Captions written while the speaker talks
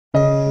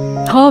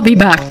I'll be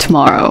back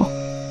tomorrow.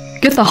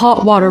 Get the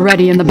hot water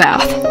ready in the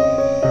bath.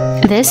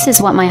 This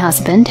is what my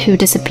husband, who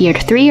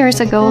disappeared 3 years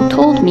ago,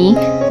 told me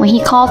when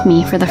he called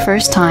me for the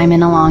first time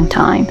in a long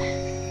time.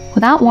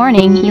 Without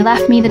warning, he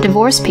left me the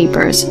divorce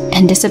papers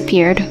and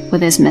disappeared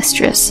with his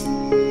mistress.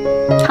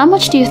 How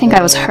much do you think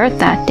I was hurt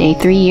that day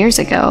 3 years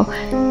ago?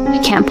 I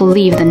can't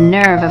believe the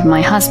nerve of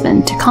my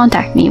husband to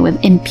contact me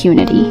with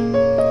impunity.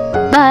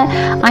 But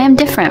I am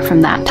different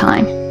from that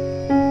time.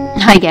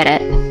 I get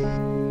it.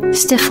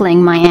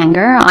 Stifling my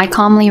anger, I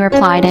calmly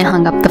replied and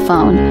hung up the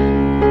phone.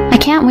 I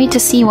can't wait to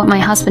see what my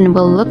husband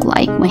will look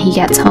like when he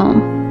gets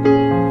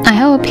home. I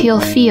hope he'll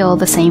feel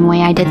the same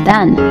way I did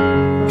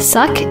then.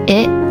 Suck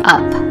it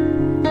up.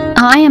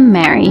 I am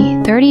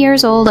Mary, 30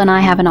 years old, and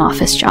I have an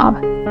office job.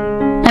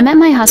 I met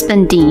my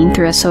husband Dean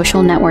through a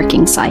social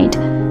networking site.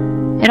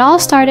 It all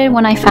started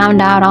when I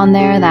found out on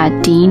there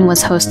that Dean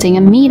was hosting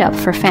a meetup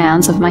for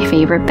fans of my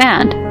favorite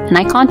band, and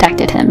I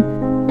contacted him.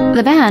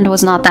 The band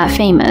was not that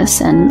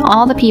famous, and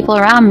all the people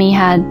around me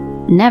had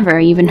never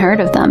even heard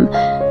of them.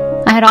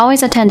 I had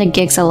always attended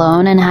gigs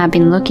alone and had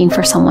been looking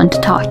for someone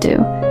to talk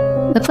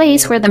to. The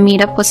place where the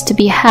meetup was to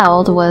be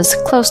held was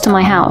close to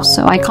my house,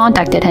 so I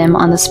contacted him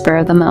on the spur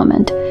of the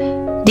moment.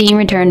 Dean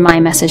returned my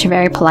message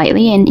very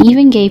politely and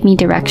even gave me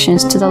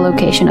directions to the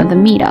location of the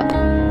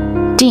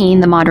meetup. Dean,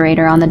 the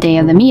moderator on the day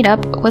of the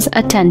meetup, was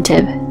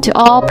attentive to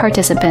all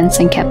participants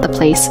and kept the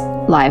place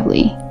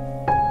lively.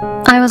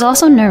 I was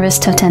also nervous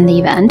to attend the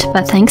event,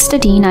 but thanks to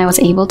Dean, I was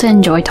able to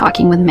enjoy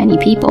talking with many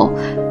people.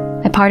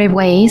 I parted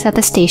ways at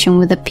the station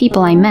with the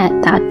people I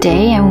met that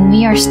day, and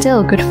we are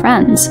still good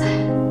friends.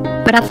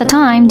 But at the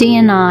time, Dean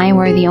and I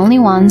were the only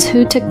ones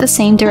who took the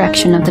same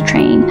direction of the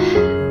train.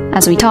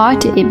 As we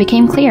talked, it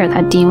became clear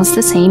that Dean was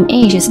the same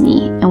age as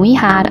me, and we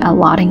had a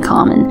lot in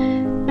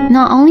common.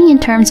 Not only in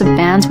terms of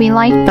bands we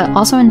liked, but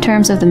also in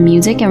terms of the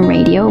music and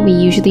radio we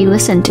usually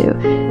listened to,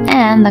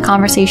 and the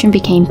conversation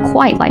became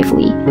quite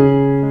lively.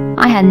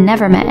 I had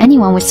never met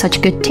anyone with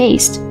such good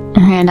taste,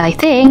 and I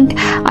think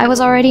I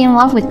was already in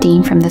love with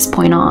Dean from this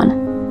point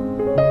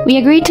on. We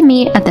agreed to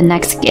meet at the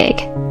next gig,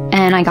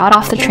 and I got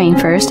off the train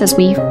first as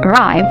we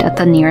arrived at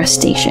the nearest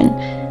station.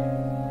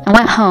 I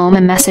went home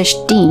and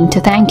messaged Dean to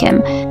thank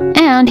him,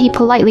 and he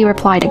politely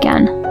replied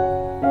again.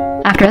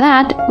 After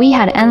that, we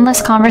had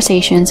endless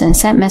conversations and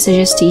sent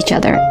messages to each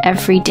other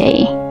every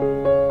day.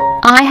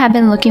 I had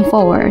been looking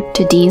forward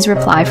to Dean's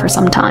reply for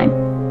some time.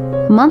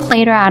 A month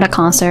later at a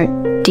concert,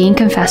 Dean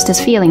confessed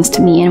his feelings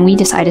to me and we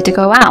decided to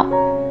go out.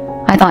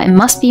 I thought it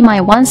must be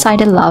my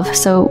one-sided love,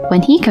 so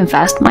when he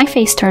confessed, my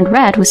face turned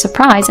red with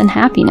surprise and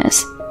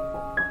happiness.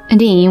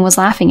 Dean was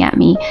laughing at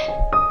me.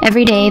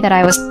 Every day that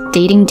I was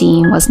dating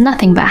Dean was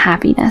nothing but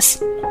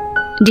happiness.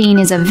 Dean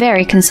is a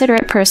very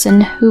considerate person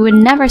who would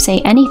never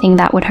say anything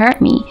that would hurt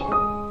me.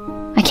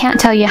 I can't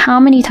tell you how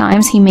many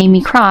times he made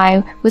me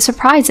cry with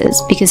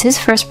surprises because his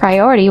first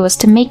priority was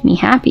to make me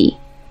happy.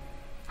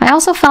 I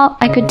also felt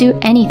I could do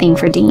anything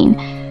for Dean.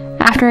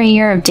 After a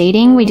year of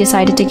dating, we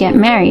decided to get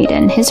married,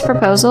 and his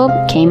proposal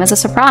came as a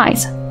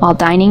surprise. While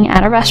dining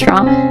at a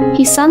restaurant,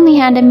 he suddenly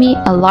handed me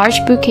a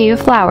large bouquet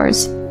of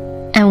flowers.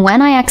 And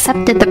when I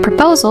accepted the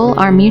proposal,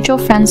 our mutual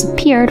friends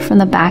appeared from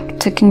the back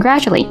to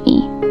congratulate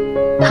me.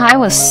 I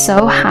was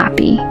so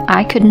happy,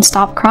 I couldn't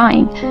stop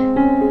crying.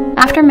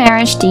 After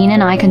marriage, Dean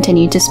and I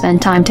continued to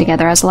spend time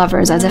together as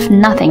lovers as if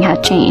nothing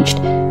had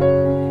changed.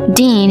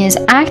 Dean is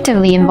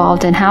actively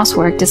involved in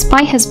housework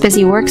despite his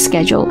busy work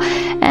schedule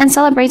and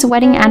celebrates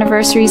wedding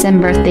anniversaries and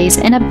birthdays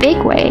in a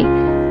big way.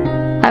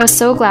 I was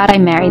so glad I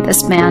married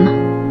this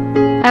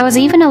man. I was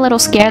even a little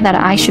scared that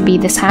I should be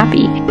this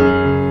happy.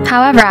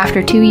 However,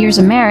 after 2 years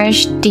of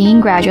marriage, Dean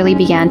gradually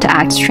began to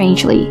act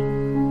strangely.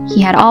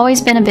 He had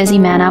always been a busy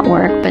man at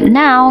work, but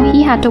now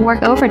he had to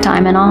work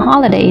overtime and on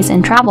holidays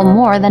and travel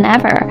more than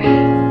ever.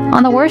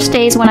 On the worst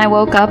days when I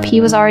woke up,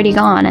 he was already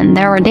gone, and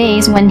there were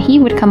days when he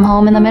would come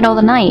home in the middle of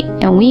the night,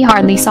 and we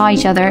hardly saw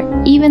each other,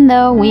 even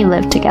though we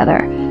lived together.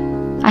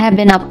 I had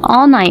been up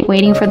all night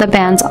waiting for the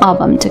band's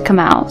album to come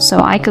out so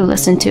I could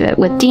listen to it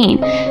with Dean,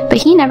 but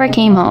he never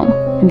came home,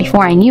 and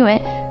before I knew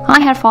it, I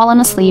had fallen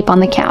asleep on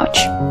the couch.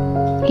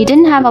 He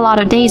didn't have a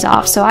lot of days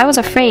off, so I was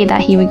afraid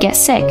that he would get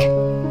sick.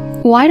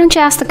 Why don't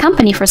you ask the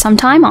company for some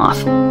time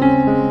off?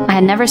 I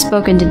had never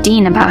spoken to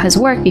Dean about his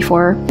work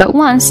before, but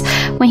once,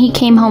 when he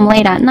came home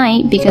late at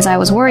night because I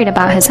was worried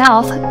about his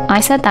health,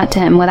 I said that to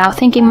him without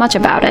thinking much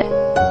about it.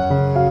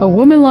 A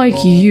woman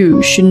like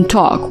you shouldn't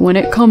talk when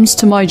it comes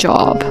to my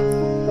job.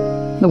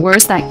 The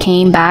words that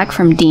came back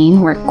from Dean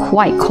were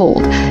quite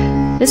cold.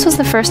 This was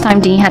the first time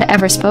Dean had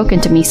ever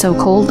spoken to me so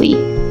coldly.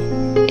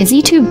 Is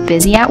he too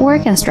busy at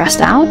work and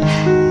stressed out?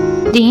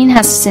 Dean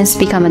has since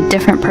become a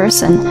different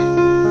person.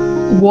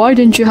 Why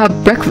didn't you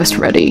have breakfast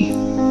ready?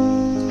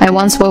 I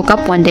once woke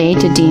up one day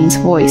to Dean's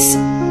voice.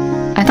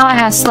 I thought I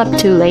had slept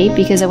too late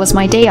because it was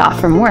my day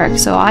off from work,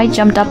 so I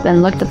jumped up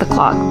and looked at the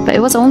clock, but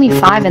it was only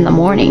 5 in the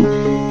morning.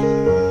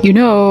 You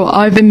know,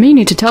 I've been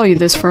meaning to tell you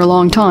this for a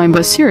long time,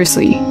 but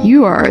seriously,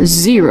 you are a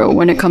 0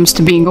 when it comes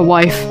to being a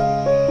wife.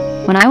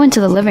 When I went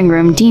to the living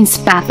room, Dean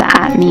spat that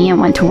at me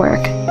and went to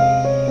work.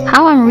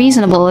 How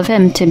unreasonable of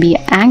him to be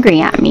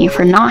angry at me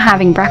for not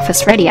having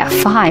breakfast ready at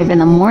 5 in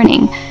the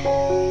morning.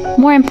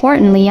 More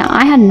importantly,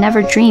 I had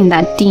never dreamed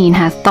that Dean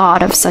had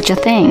thought of such a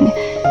thing.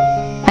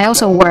 I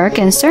also work,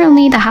 and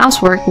certainly the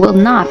housework will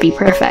not be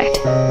perfect.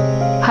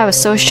 I was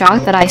so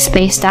shocked that I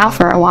spaced out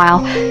for a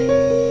while.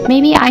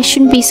 Maybe I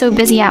shouldn't be so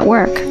busy at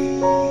work.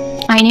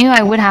 I knew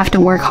I would have to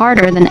work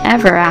harder than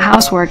ever at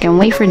housework and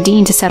wait for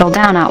Dean to settle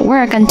down at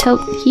work until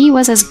he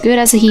was as good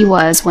as he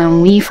was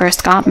when we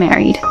first got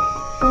married.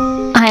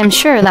 I am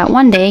sure that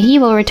one day he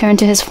will return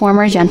to his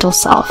former gentle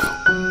self.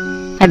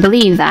 I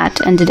believe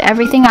that and did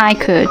everything I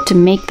could to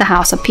make the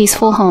house a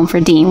peaceful home for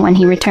Dean when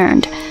he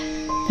returned.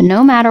 But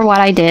no matter what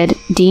I did,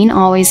 Dean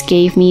always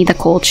gave me the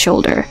cold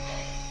shoulder.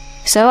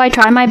 So I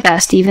tried my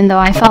best even though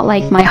I felt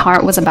like my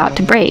heart was about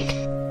to break.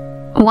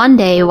 One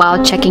day,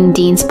 while checking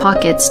Dean's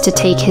pockets to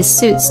take his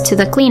suits to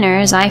the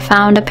cleaners, I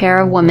found a pair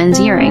of women's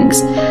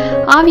earrings.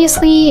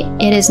 Obviously,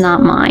 it is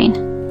not mine.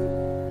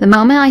 The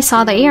moment I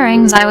saw the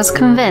earrings, I was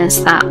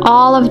convinced that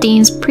all of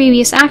Dean's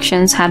previous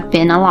actions had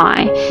been a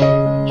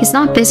lie. He's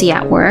not busy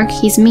at work,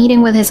 he's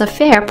meeting with his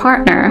affair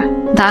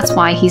partner. That's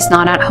why he's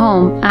not at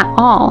home at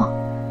all.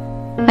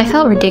 I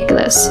felt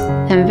ridiculous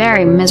and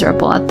very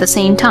miserable at the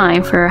same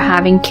time for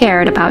having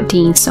cared about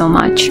Dean so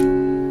much.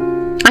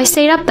 I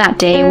stayed up that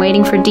day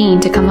waiting for Dean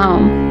to come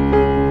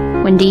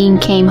home. When Dean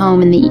came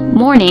home in the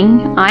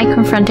morning, I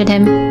confronted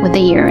him with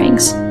the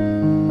earrings.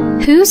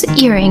 "Whose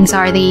earrings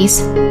are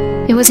these?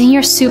 It was in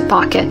your suit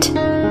pocket."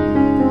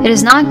 It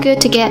is not good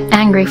to get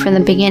angry from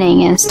the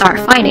beginning and start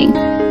fighting,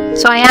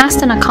 so I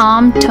asked in a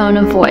calm tone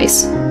of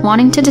voice,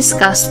 wanting to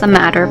discuss the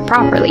matter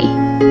properly.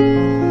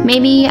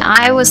 Maybe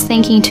I was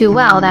thinking too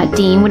well that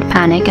Dean would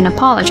panic and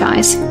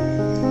apologize.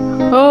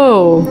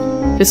 Oh,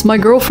 it's my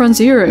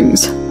girlfriend's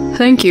earrings.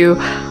 Thank you.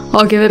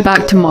 I'll give it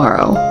back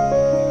tomorrow.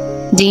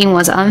 Dean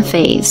was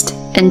unfazed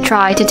and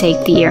tried to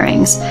take the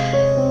earrings.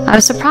 I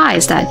was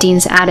surprised at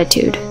Dean's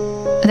attitude.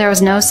 There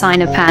was no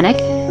sign of panic,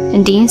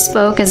 and Dean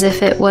spoke as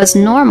if it was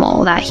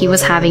normal that he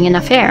was having an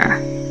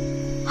affair.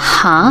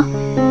 Huh?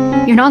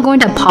 You're not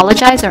going to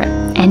apologize or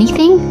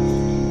anything?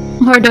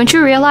 Or don't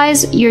you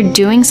realize you're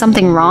doing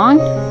something wrong?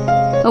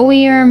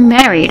 We're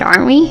married,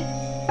 aren't we?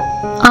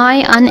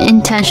 I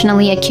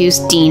unintentionally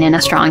accused Dean in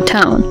a strong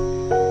tone.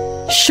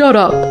 Shut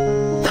up.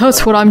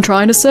 That's what I'm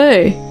trying to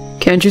say.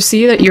 Can't you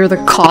see that you're the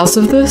cause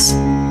of this?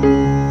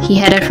 He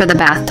headed for the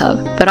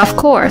bathtub, but of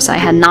course I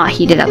had not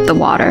heated up the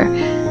water.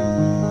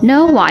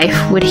 No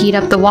wife would heat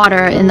up the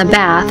water in the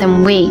bath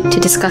and wait to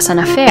discuss an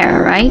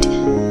affair, right?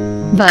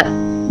 But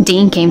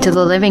Dean came to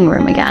the living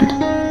room again.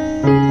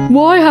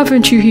 Why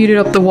haven't you heated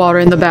up the water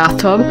in the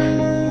bathtub?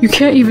 You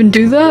can't even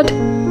do that?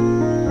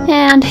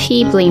 And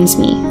he blames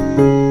me.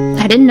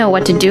 I didn't know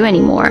what to do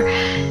anymore.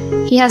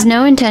 He has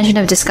no intention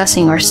of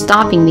discussing or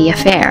stopping the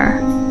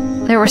affair.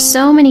 There were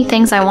so many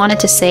things I wanted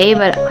to say,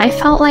 but I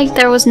felt like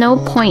there was no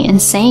point in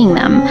saying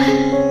them.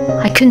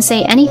 I couldn't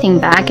say anything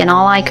back, and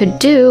all I could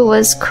do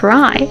was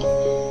cry.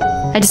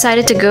 I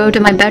decided to go to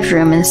my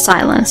bedroom in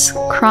silence,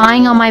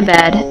 crying on my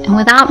bed, and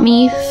without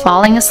me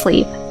falling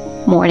asleep,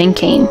 morning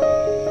came.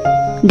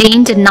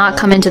 Dean did not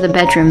come into the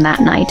bedroom that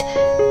night.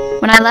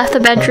 When I left the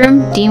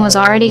bedroom, Dean was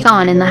already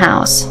gone in the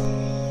house.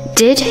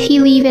 Did he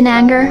leave in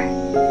anger?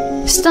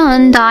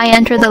 Stunned, I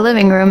entered the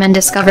living room and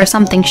discovered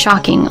something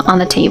shocking on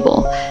the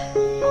table.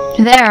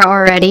 There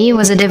already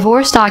was a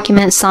divorce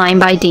document signed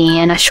by Dean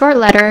and a short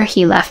letter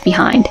he left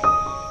behind.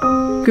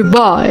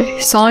 Goodbye.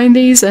 Sign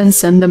these and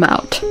send them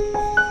out.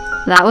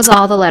 That was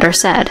all the letter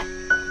said.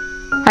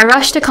 I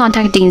rushed to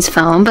contact Dean's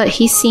phone, but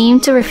he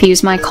seemed to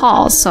refuse my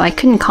calls, so I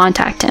couldn't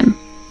contact him.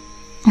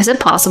 Is it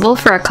possible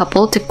for a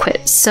couple to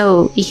quit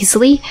so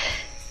easily?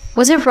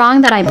 Was it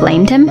wrong that I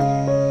blamed him?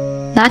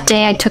 That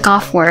day I took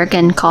off work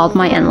and called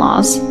my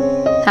in-laws.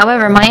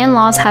 However, my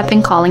in-laws have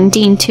been calling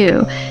Dean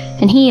too,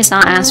 and he is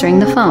not answering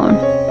the phone.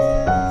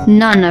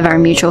 None of our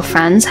mutual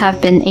friends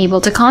have been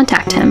able to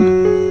contact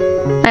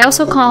him. I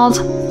also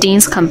called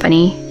Dean's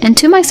company, and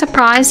to my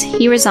surprise,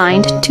 he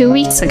resigned 2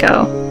 weeks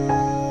ago.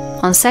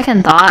 On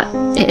second thought,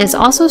 it is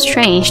also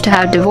strange to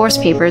have divorce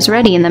papers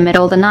ready in the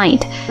middle of the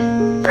night.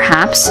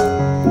 Perhaps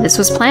this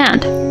was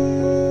planned.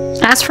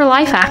 As for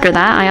life after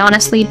that, I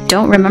honestly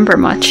don't remember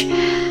much.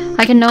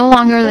 I could no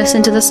longer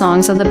listen to the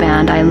songs of the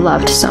band I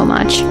loved so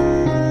much.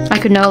 I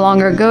could no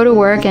longer go to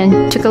work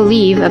and took a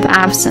leave of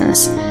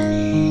absence.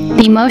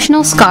 The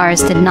emotional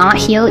scars did not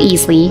heal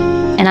easily,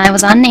 and I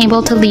was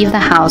unable to leave the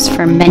house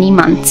for many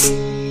months.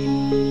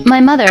 My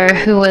mother,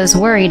 who was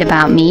worried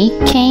about me,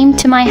 came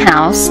to my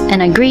house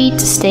and agreed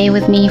to stay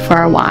with me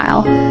for a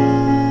while.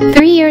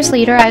 3 years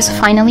later, I was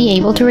finally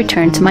able to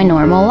return to my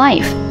normal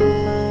life.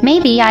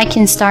 Maybe I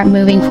can start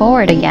moving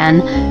forward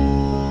again.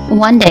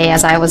 One day,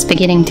 as I was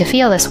beginning to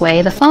feel this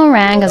way, the phone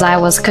rang as I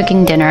was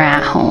cooking dinner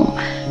at home.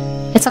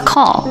 It's a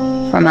call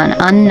from an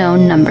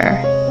unknown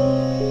number.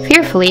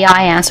 Fearfully,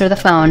 I answered the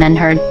phone and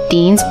heard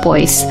Dean's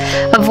voice,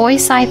 a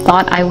voice I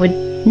thought I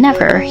would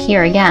never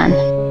hear again.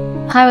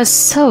 I was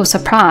so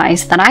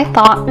surprised that I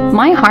thought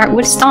my heart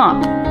would stop.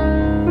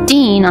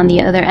 Dean, on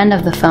the other end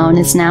of the phone,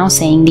 is now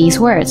saying these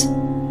words.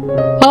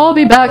 I'll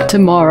be back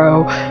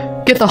tomorrow.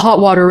 Get the hot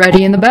water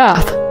ready in the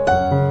bath.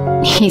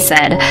 He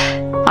said.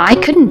 I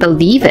couldn't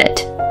believe it.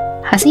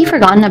 Has he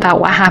forgotten about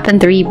what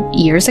happened 3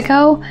 years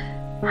ago?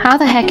 How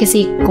the heck is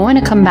he going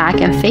to come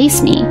back and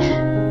face me?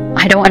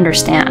 I don't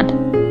understand.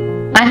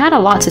 I had a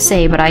lot to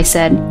say, but I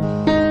said,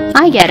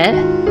 I get it,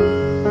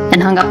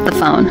 and hung up the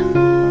phone.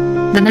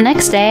 Then the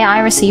next day, I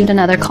received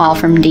another call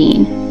from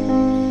Dean.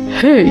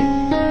 Hey,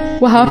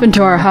 what happened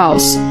to our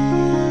house?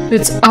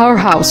 It's our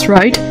house,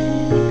 right?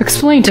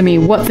 Explain to me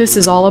what this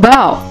is all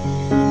about.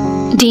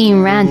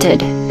 Dean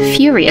ranted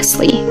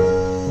furiously.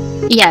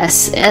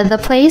 Yes, the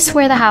place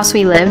where the house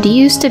we lived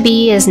used to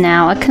be is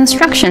now a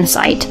construction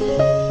site.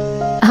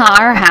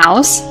 Our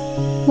house?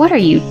 What are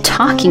you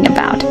talking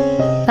about?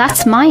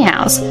 That's my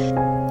house.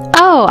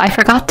 Oh, I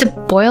forgot to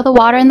boil the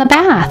water in the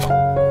bath.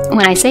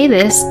 When I say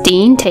this,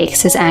 Dean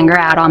takes his anger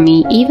out on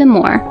me even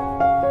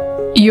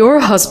more. Your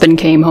husband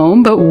came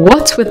home, but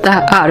what's with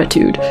that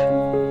attitude?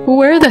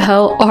 Where the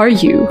hell are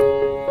you?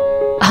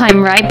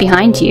 I'm right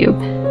behind you.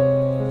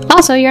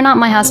 Also, you're not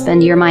my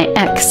husband, you're my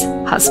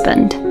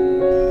ex-husband.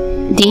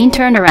 Dean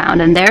turned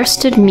around and there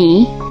stood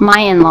me, my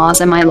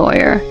in-laws, and my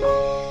lawyer.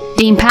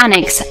 Dean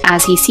panics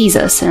as he sees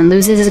us and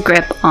loses his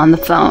grip on the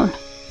phone.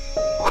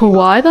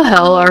 Why the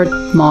hell are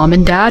Mom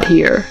and Dad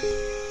here?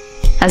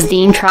 As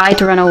Dean tried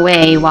to run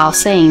away while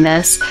saying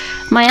this,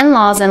 my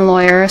in-laws and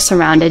lawyer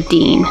surrounded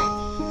Dean.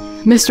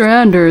 Mr.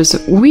 Anders,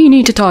 we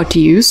need to talk to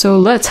you, so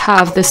let's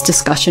have this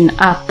discussion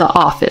at the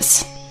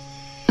office.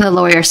 The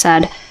lawyer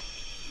said.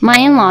 My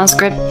in-laws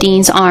gripped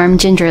Dean's arm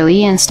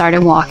gingerly and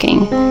started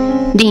walking.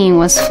 Dean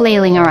was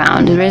flailing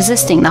around,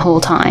 resisting the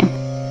whole time.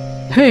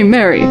 Hey,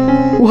 Mary,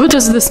 what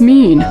does this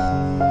mean?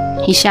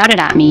 He shouted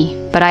at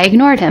me, but I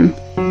ignored him.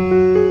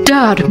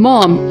 Dad,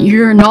 Mom,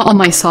 you're not on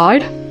my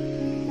side?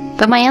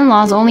 But my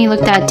in-laws only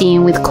looked at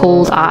Dean with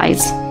cold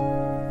eyes.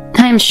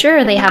 I'm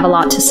sure they have a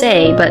lot to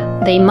say,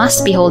 but they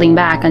must be holding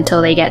back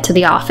until they get to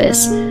the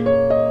office.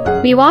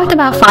 We walked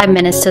about 5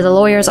 minutes to the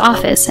lawyer's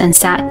office and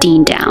sat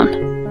Dean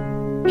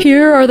down.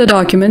 Here are the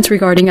documents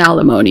regarding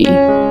alimony.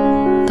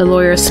 The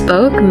lawyer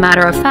spoke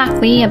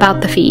matter-of-factly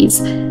about the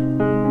fees.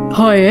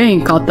 I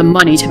ain't got the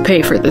money to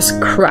pay for this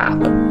crap.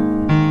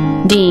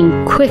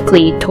 Dean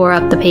quickly tore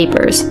up the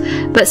papers,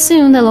 but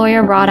soon the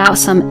lawyer brought out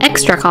some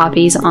extra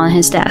copies on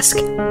his desk.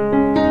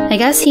 I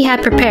guess he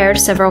had prepared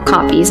several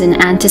copies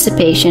in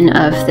anticipation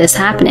of this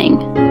happening.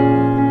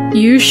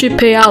 You should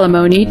pay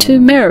alimony to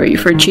Mary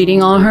for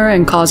cheating on her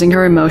and causing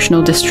her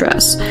emotional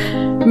distress.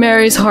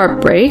 Mary's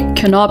heartbreak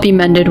cannot be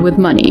mended with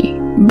money,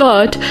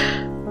 but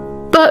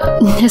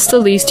it's the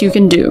least you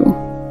can do,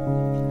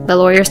 the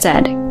lawyer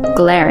said,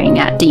 glaring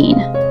at Dean.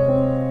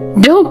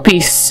 Don't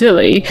be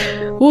silly.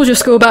 We'll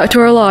just go back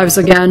to our lives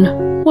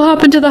again. What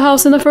happened to the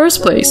house in the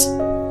first place?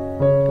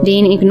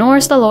 Dean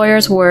ignores the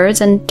lawyer's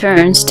words and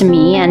turns to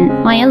me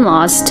and my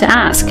in-laws to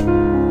ask.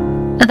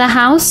 The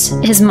house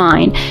is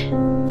mine.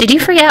 Did you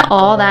forget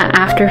all that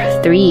after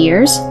 3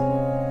 years?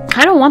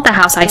 I don't want the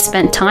house I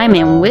spent time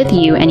in with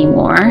you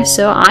anymore,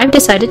 so I've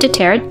decided to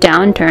tear it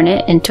down and turn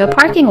it into a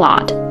parking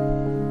lot.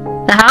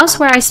 The house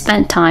where I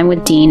spent time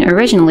with Dean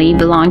originally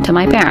belonged to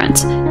my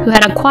parents, who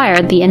had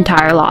acquired the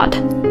entire lot.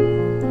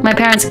 My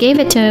parents gave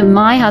it to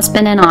my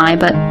husband and I,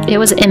 but it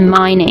was in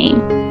my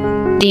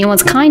name. Dean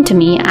was kind to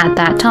me at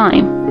that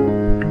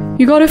time.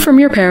 You got it from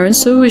your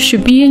parents, so it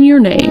should be in your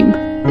name.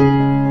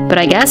 But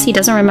I guess he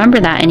doesn't remember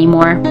that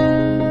anymore.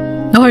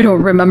 I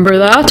don't remember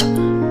that.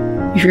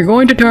 If you're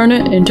going to turn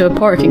it into a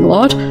parking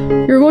lot,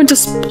 you're going to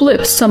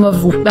split some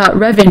of that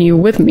revenue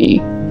with me,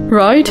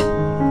 right?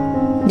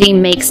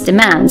 Dean makes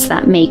demands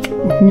that make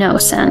no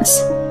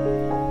sense.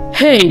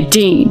 Hey,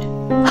 Dean,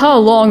 how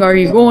long are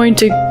you going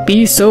to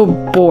be so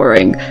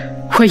boring?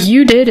 What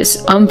you did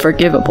is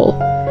unforgivable.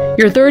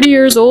 You're 30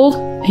 years old,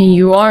 and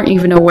you aren't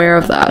even aware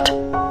of that.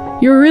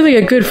 You're really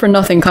a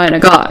good-for-nothing kind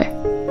of guy.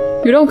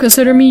 You don't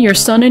consider me your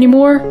son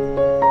anymore?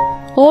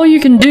 All you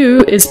can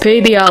do is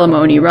pay the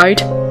alimony, right?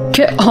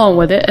 Get on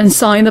with it and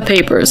sign the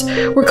papers.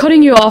 We're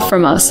cutting you off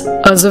from us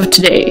as of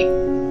today.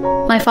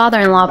 My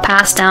father-in-law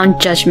passed down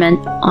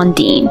judgment on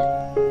Dean.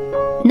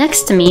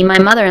 Next to me, my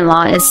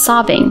mother-in-law is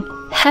sobbing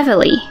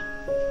heavily.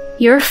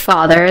 Your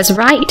father is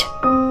right.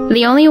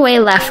 The only way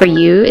left for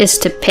you is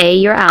to pay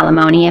your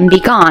alimony and be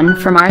gone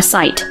from our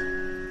sight.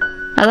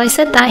 As I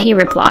said that, he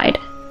replied,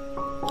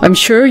 I'm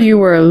sure you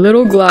were a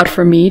little glad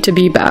for me to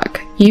be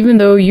back, even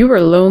though you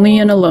were lonely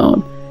and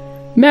alone.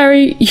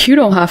 Mary, you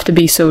don't have to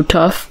be so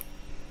tough.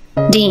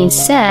 Dean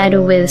said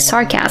with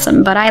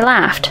sarcasm, but I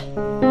laughed.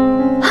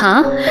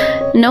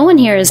 Huh? No one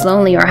here is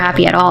lonely or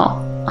happy at all.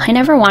 I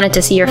never wanted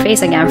to see your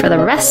face again for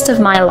the rest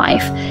of my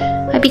life.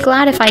 I'd be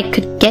glad if I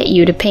could get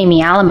you to pay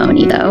me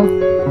alimony,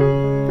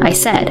 though, I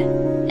said.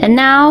 And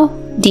now,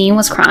 Dean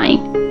was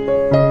crying.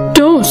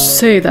 Don't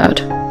say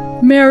that.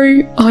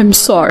 Mary, I'm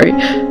sorry.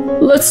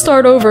 Let's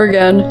start over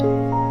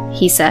again,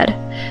 he said.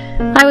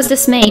 I was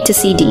dismayed to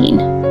see Dean.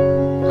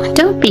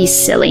 Don't be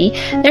silly.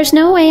 There's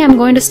no way I'm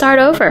going to start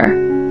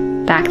over.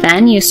 Back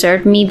then, you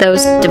served me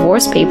those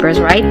divorce papers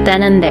right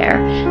then and there.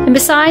 And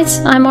besides,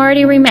 I'm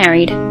already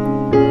remarried.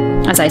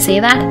 As I say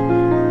that,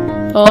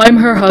 I'm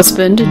her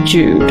husband,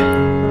 Jude.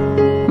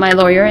 my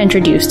lawyer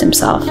introduced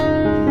himself.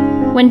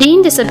 When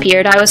Dean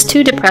disappeared, I was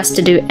too depressed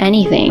to do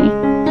anything.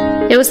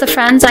 It was the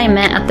friends I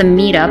met at the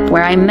meetup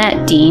where I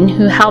met Dean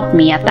who helped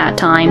me at that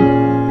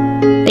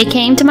time. They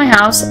came to my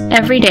house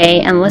every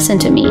day and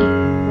listened to me.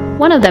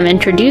 One of them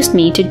introduced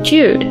me to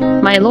Jude,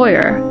 my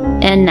lawyer,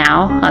 and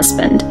now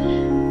husband.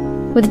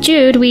 With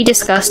Jude, we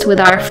discussed with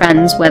our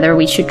friends whether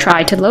we should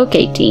try to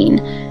locate Dean.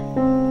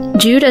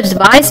 Jude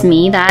advised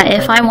me that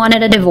if I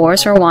wanted a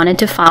divorce or wanted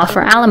to file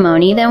for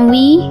alimony, then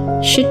we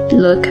should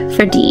look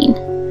for Dean.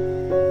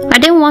 I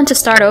didn't want to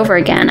start over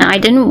again, and I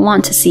didn't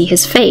want to see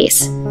his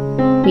face.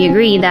 We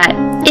agreed that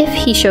if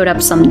he showed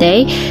up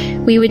someday,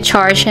 we would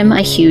charge him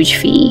a huge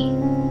fee.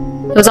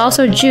 It was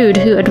also Jude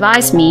who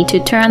advised me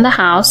to turn the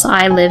house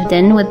I lived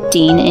in with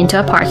Dean into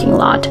a parking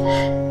lot.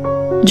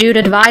 Jude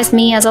advised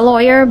me as a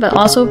lawyer, but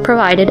also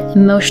provided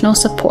emotional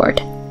support.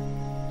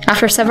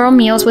 After several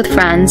meals with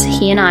friends,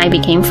 he and I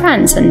became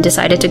friends and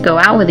decided to go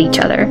out with each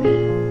other.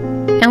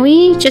 And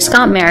we just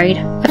got married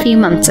a few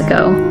months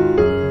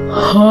ago.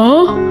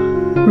 Huh?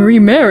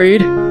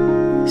 Remarried?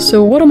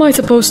 So what am I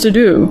supposed to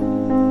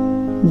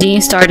do?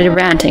 Dean started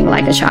ranting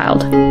like a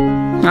child.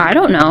 I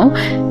don't know.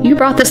 You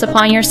brought this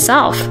upon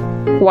yourself.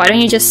 Why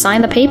don't you just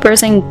sign the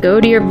papers and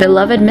go to your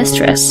beloved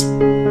mistress?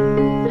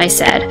 I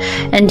said,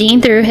 and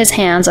Dean threw his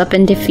hands up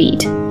in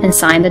defeat and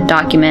signed the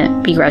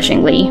document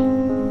begrudgingly.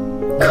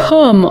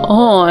 Come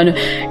on,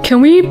 can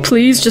we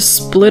please just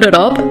split it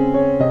up?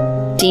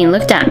 Dean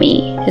looked at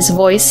me, his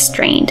voice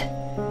strained.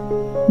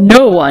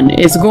 No one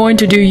is going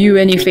to do you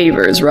any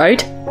favors,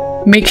 right?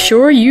 Make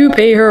sure you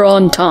pay her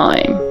on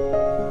time.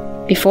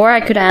 Before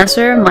I could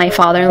answer, my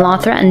father-in-law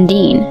threatened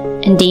Dean,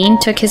 and Dean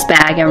took his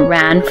bag and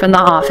ran from the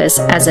office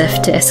as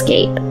if to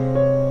escape.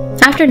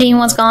 After Dean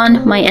was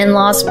gone, my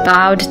in-laws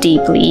bowed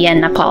deeply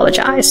and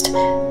apologized.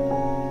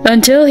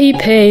 Until he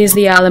pays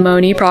the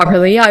alimony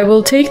properly, I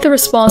will take the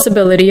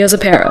responsibility as a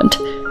parent.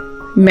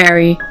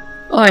 Mary,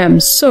 I am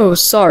so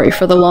sorry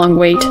for the long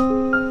wait.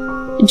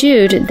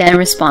 Jude then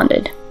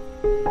responded.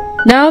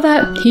 Now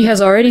that he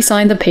has already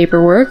signed the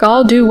paperwork,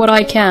 I'll do what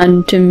I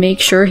can to make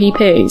sure he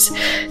pays.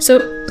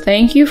 So,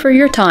 thank you for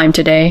your time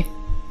today.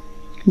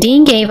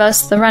 Dean gave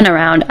us the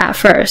runaround at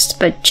first,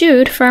 but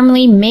Jude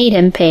firmly made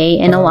him pay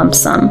in a lump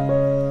sum.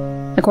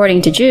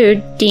 According to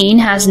Jude, Dean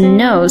has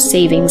no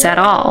savings at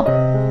all,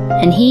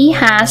 and he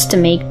has to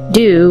make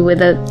do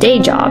with a day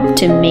job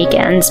to make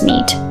ends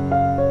meet.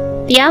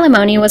 The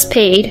alimony was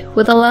paid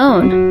with a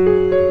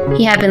loan.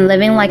 He had been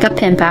living like a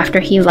pimp after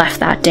he left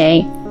that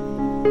day.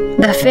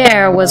 The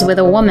affair was with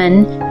a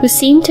woman who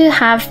seemed to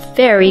have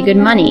very good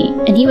money,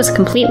 and he was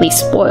completely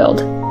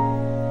spoiled.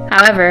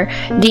 However,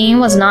 Dean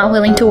was not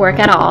willing to work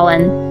at all,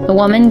 and the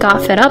woman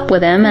got fed up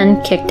with him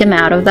and kicked him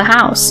out of the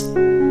house.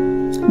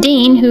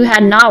 Dean, who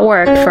had not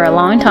worked for a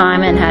long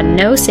time and had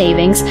no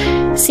savings,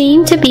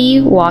 seemed to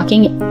be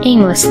walking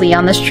aimlessly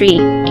on the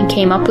street and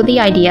came up with the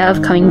idea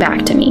of coming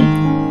back to me.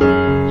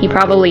 He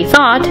probably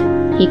thought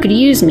he could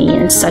use me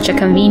in such a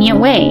convenient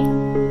way.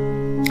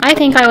 I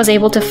think I was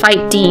able to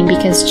fight Dean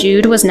because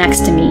Jude was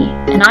next to me,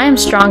 and I am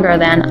stronger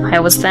than I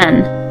was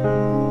then.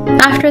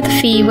 After the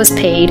fee was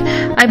paid,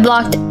 I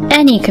blocked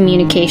any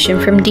communication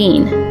from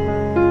Dean.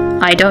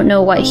 I don't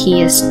know what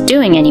he is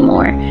doing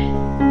anymore.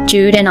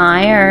 Jude and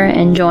I are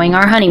enjoying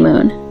our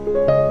honeymoon.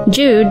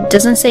 Jude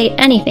doesn't say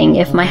anything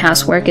if my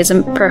housework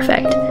isn't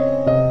perfect.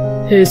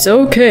 It's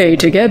okay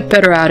to get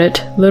better at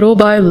it, little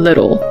by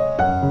little.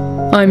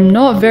 I'm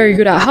not very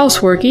good at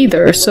housework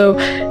either, so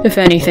if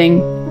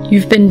anything,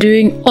 you've been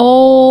doing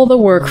all the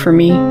work for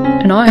me,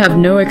 and I have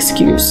no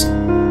excuse,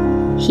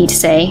 he'd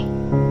say.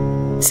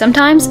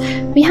 Sometimes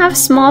we have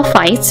small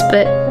fights,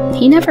 but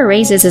he never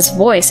raises his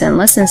voice and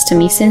listens to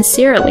me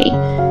sincerely.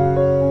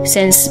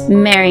 Since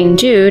marrying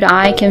Jude,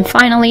 I can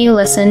finally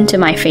listen to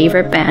my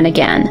favorite band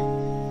again.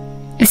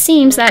 It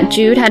seems that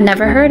Jude had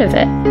never heard of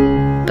it,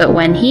 but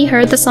when he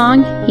heard the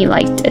song, he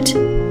liked it.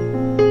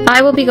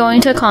 I will be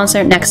going to a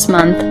concert next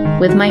month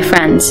with my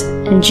friends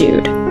and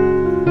Jude.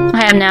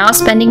 I am now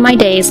spending my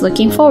days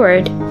looking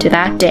forward to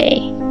that day.